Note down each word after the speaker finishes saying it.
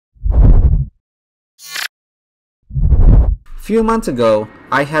Few months ago,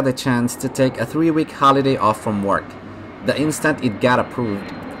 I had the chance to take a 3-week holiday off from work. The instant it got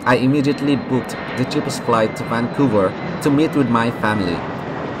approved, I immediately booked the cheapest flight to Vancouver to meet with my family.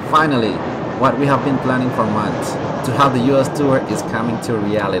 Finally, what we have been planning for months, to have the US tour, is coming to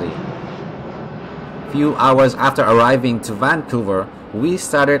reality. Few hours after arriving to Vancouver, we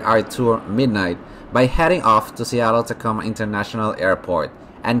started our tour midnight by heading off to Seattle Tacoma International Airport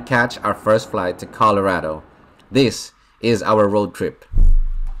and catch our first flight to Colorado. This is our road trip.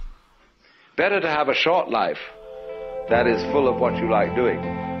 Better to have a short life that is full of what you like doing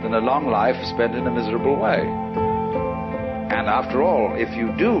than a long life spent in a miserable way. And after all, if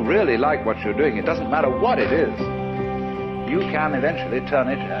you do really like what you're doing, it doesn't matter what it is, you can eventually turn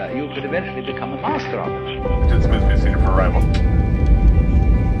it, you could eventually become a master of it. It's supposed to be a for arrival.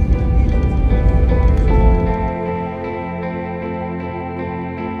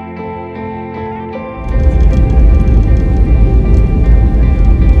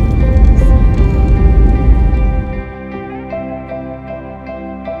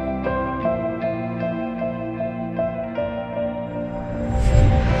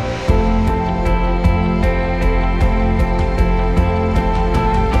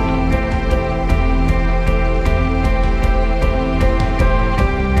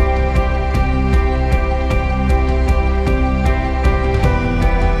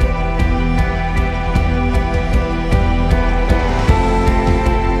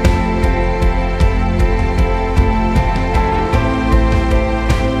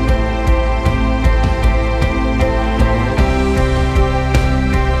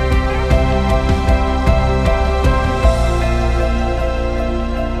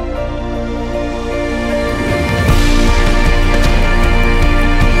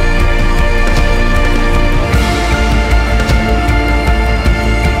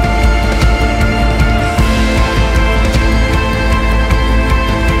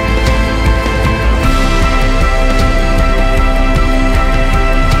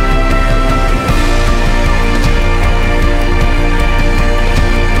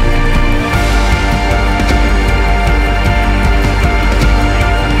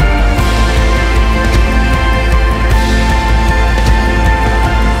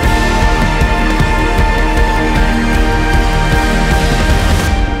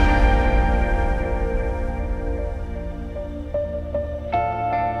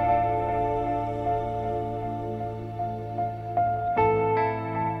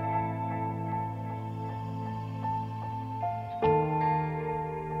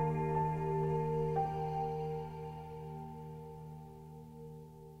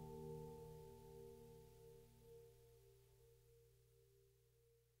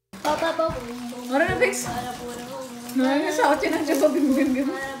 Orang fix. Nah, ini sautin aja kok bim bim bim.